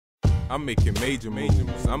I'm making major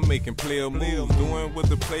moves. I'm making player moves. Doing what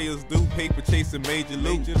the players do. Paper chasing major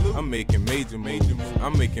loot. I'm making major moves.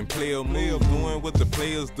 I'm making player moves. Doing what the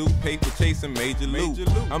players do. Paper chasing major loot.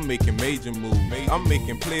 I'm making major moves. I'm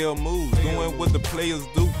making player moves. Doing what the players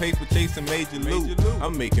do. Paper chasing major loot.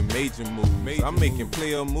 I'm making major moves. I'm making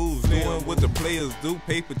player moves. Doing what the players do.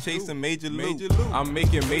 Paper chasing major loot. I'm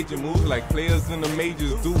making major moves like players in the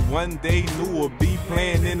majors do. One day new or be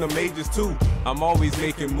playing in the majors too. I'm always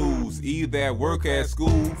making moves, either at work or at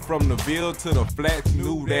school. From the Ville to the flats,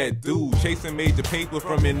 knew that dude. Chasing major paper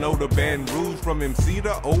from the Baton Rouge. From MC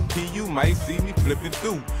to OP, you might see me flipping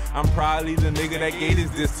through. I'm probably the nigga that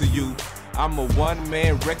gave this to you. I'm a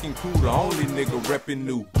one-man wrecking crew, the only nigga reppin'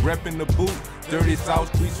 new. Reppin' the boot, dirty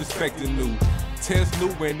South streets respectin' new. Test new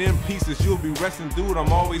and them pieces, you'll be resting, dude.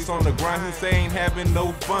 I'm always on the grind, who say ain't having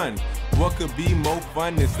no fun. What could be more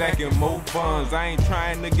fun than stacking more funds? I ain't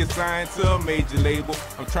trying to get signed to a major label.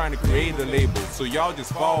 I'm trying to create a label, so y'all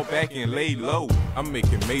just fall back and lay low. I'm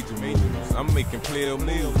making major moves. I'm making player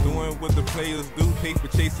moves. Doing what the players do. Paper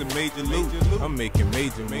chasing major loot. I'm making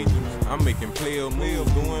major moves. I'm making player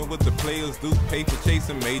moves. Doing what the players do. Paper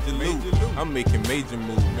chasing major loot. I'm making major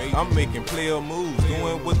moves. I'm making player moves.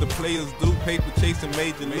 Doing what the players do. Paper chasing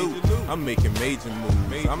major loot. I'm making major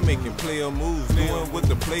moves. I'm making player moves. Doing what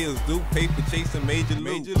the players do. Paper chasing major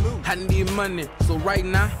loot. I need money, so right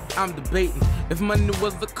now I'm debating. If money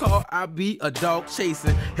was the car, I'd be a dog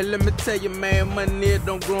chasing. And let me tell you, man, money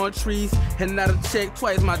don't grow on trees. And I done checked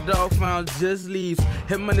twice, my dog found just leaves.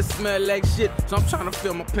 And money smell like shit, so I'm trying to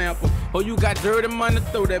fill my pamper. Oh, you got dirty money,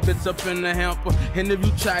 throw that bitch up in the hamper. And if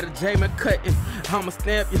you try to jam and cutting, I'ma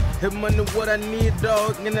stamp you. If money what I need,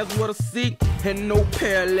 dog, and that's what I seek. And no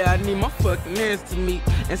parallel, I need my fucking ends to meet.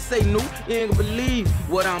 And say no, you ain't gonna believe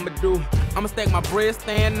what I'ma do. I'ma stack my bread,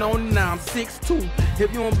 stand on it, now I'm 6'2".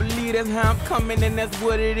 If you don't believe that's how I'm coming, and that's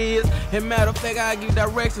what it is. And matter of fact, I give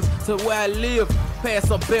directions to where I live.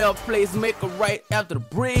 Pass a bell place, make a right after the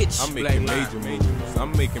bridge. I'm making major moves.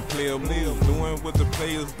 I'm making player moves. Doing what the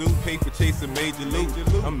players do. Paper chasing major loot.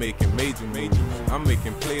 I'm making major moves. I'm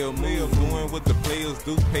making player moves. Doing what the players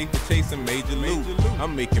do. Paper chasing major loot.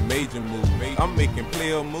 I'm making major moves. I'm making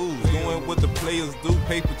player moves. Doing what the players do.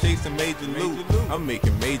 Paper chasing major loot. I'm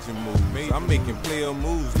making major moves. I'm making player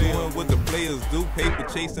moves. Doing what the players do. Paper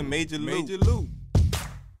chasing major loot.